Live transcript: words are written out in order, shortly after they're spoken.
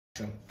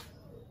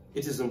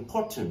It is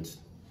important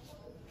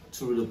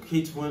to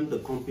relocate when the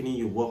company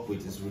you work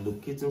with is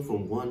relocating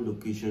from one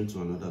location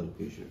to another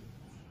location.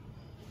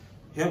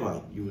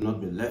 Hereby, you will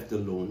not be left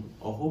alone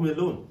or home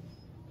alone.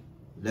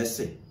 Let's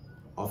say,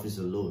 office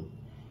alone.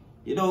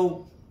 You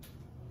know,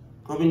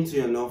 coming to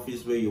an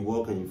office where you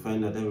work and you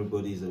find that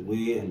everybody is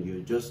away and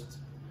you're just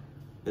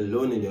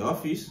alone in the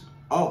office,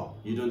 or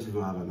you don't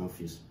even have an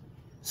office.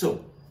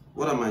 So,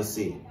 what am I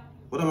saying?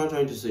 What am I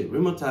trying to say?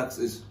 Remote Task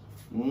is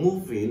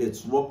moving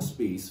its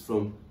workspace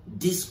from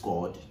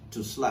Discord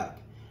to Slack.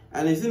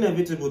 And it's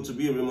inevitable to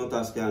be a remote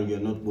tasker and you're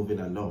not moving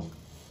along.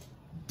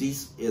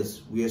 This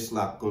is where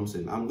Slack comes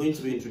in. I'm going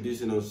to be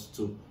introducing us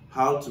to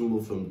how to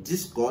move from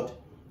Discord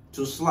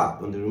to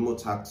Slack on the remote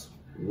task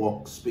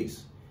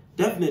workspace.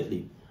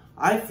 Definitely,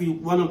 I feel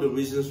one of the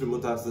reasons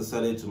remote task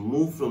decided to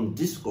move from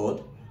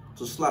Discord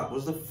to Slack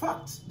was the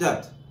fact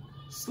that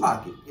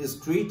Slack is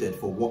created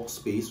for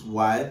workspace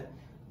while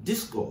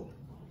Discord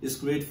is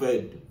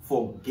created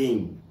for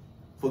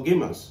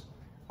gamers.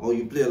 Or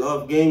you play a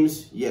lot of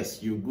games,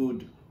 yes, you're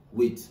good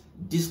with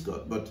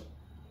Discord, but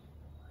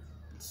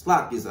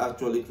Slack is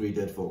actually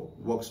created for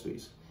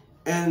workspace.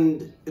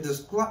 And it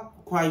is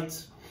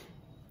quite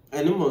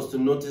enormous to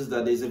notice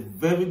that there's a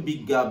very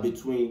big gap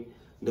between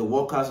the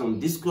workers on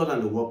Discord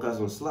and the workers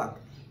on Slack.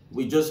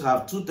 We just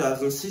have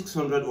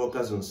 2,600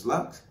 workers on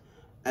Slack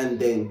and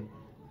then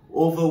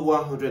over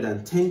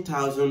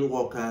 110,000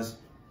 workers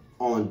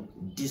on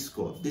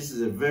Discord. This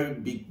is a very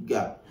big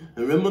gap,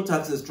 and Remote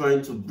Task is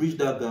trying to bridge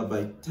that gap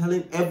by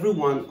telling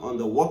everyone on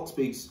the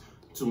workspace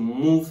to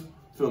move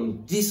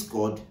from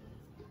Discord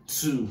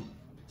to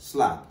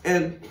Slack.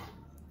 And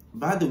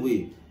by the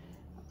way,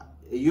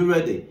 are you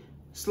ready?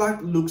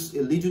 Slack looks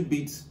a little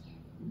bit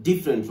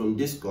different from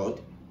Discord.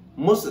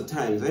 Most of the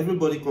times,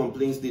 everybody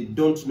complains they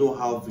don't know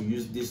how to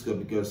use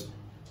Discord because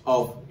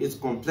of its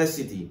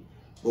complexity.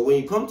 But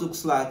when you come to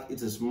Slack,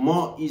 it is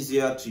more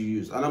easier to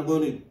use. And I'm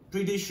going to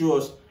pretty show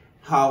us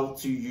how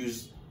to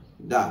use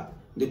that.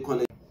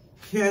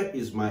 Here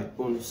is my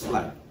own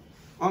Slack.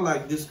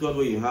 Unlike Discord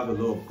where you have a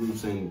lot of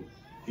groups and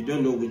you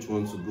don't know which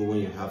one to go when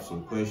you have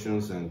some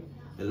questions and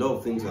a lot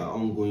of things are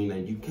ongoing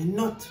and you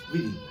cannot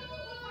really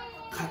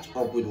catch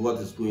up with what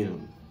is going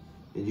on.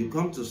 And you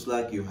come to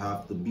Slack, you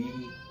have the bee,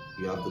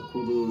 you have the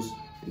kudos,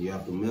 and you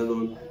have the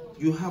melon.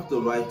 You have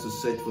the right to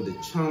search for the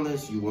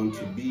channels you want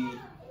to be,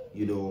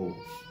 you know,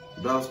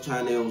 browse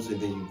channels, and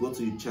then you go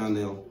to your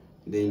channel.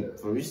 Then,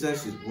 for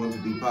instance, you want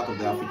to be part of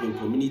the African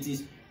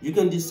communities, you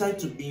can decide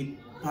to be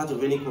part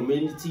of any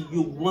community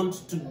you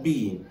want to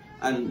be in,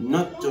 and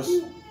not just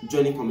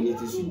joining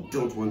communities you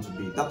don't want to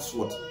be. That's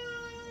what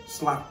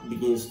Slack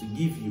begins to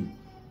give you,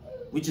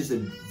 which is a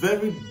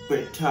very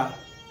better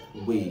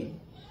way,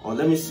 or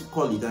let me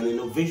call it an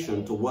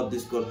innovation to what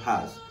Discord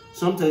has.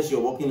 Sometimes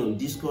you're working on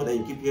Discord and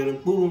you keep hearing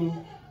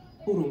boom,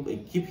 boom,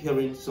 and keep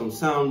hearing some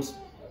sounds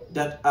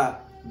that are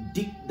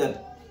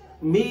that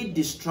may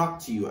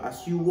distract you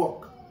as you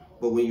work.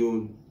 But when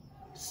you're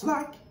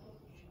Slack,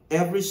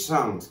 every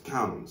sound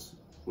counts.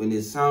 When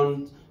they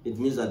sound, it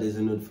means that there's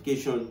a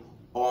notification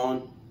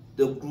on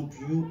the group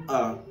you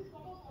are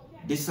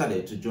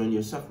decided to join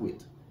yourself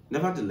with.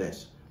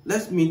 Nevertheless,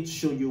 let me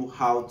show you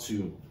how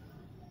to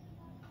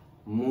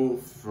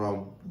move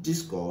from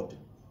Discord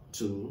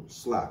to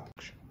Slack.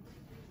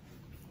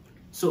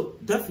 So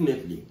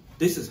definitely,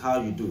 this is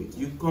how you do it.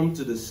 You come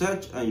to the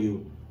search and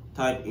you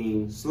type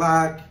in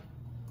Slack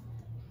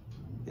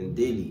and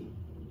daily.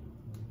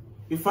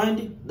 You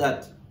find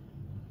that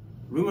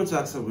Remote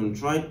Task have been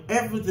trying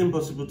everything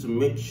possible to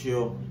make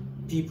sure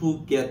people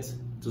get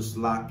to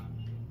Slack,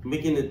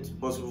 making it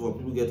possible for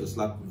people to get to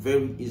Slack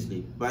very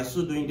easily. By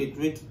so doing, they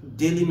create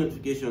daily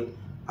notification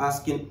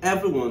asking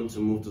everyone to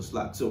move to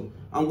Slack. So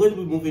I'm going to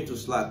be moving to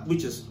Slack,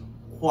 which is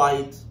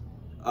quite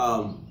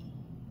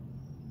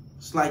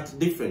slightly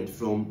different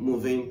from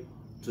moving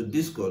to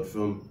Discord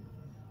from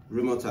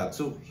Remote Task.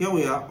 So here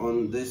we are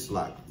on this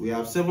Slack. We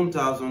have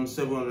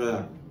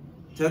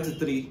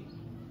 7,733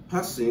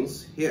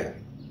 persons here.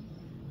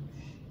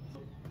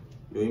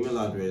 Your email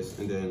address,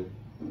 and then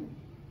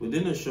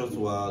within a short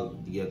while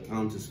the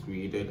account is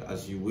created.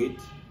 As you wait,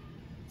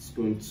 it's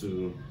going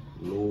to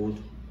load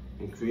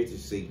and create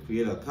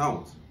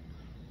account.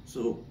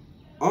 So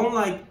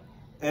unlike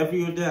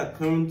every other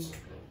account,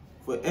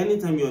 for any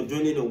time you're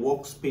joining a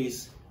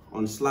workspace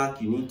on Slack,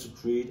 you need to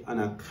create an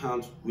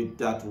account with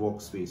that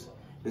workspace.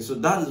 And so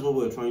that is what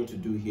we're trying to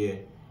do here.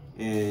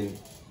 And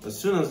as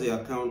soon as the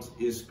account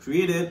is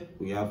created,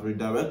 we have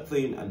redirect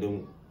thing, and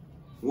then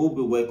we'll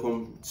be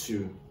welcome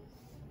to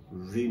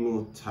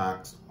Remote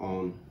Task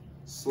on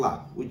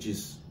Slack, which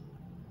is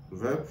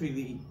very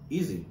pretty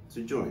easy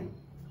to join.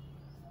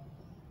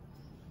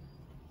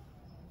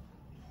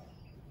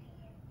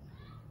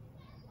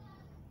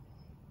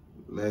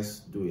 Let's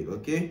do it,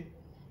 okay?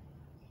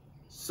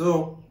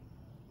 So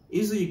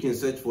easy, you can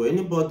search for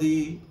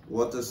anybody,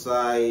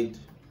 waterside,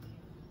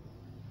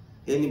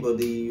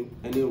 anybody,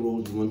 any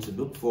role you want to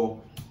look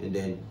for, and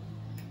then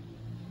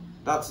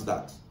that's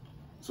that.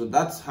 So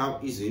that's how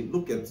easy.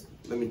 Look at,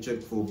 let me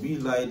check for B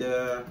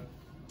leader.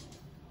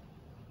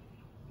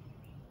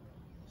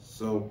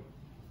 So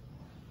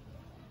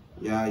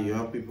yeah, you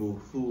have people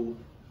who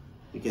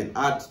you can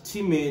add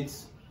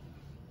teammates,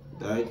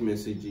 direct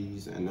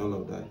messages, and all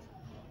of that.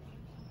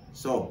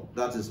 So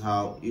that is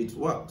how it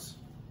works.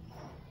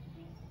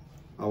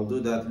 I'll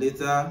do that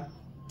later.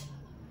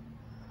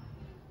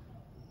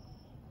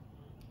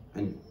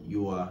 And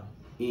you are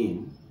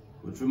in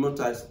with remote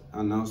task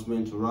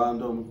announcement,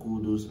 random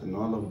kudos, and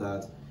all of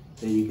that.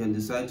 Then you can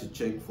decide to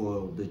check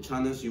for the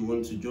channels you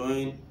want to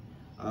join.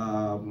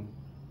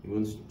 You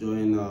want to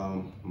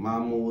join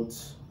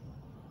Mammoth,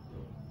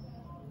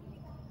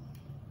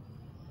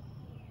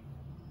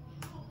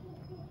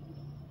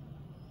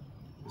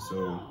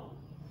 so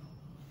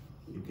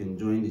you can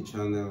join the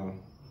channel,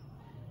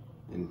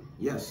 and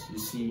yes, you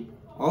see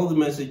all the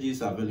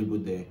messages are available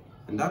there,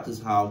 and that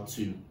is how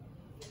to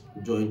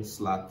join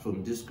Slack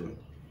from Discord.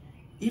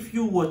 If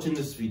you're watching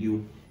this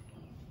video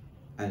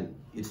and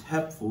it's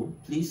helpful,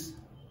 please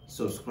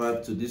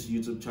subscribe to this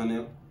YouTube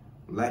channel,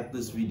 like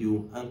this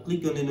video, and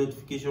click on the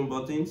notification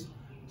buttons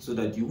so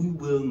that you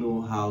will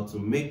know how to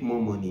make more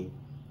money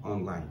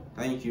online.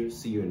 Thank you.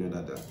 See you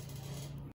another day.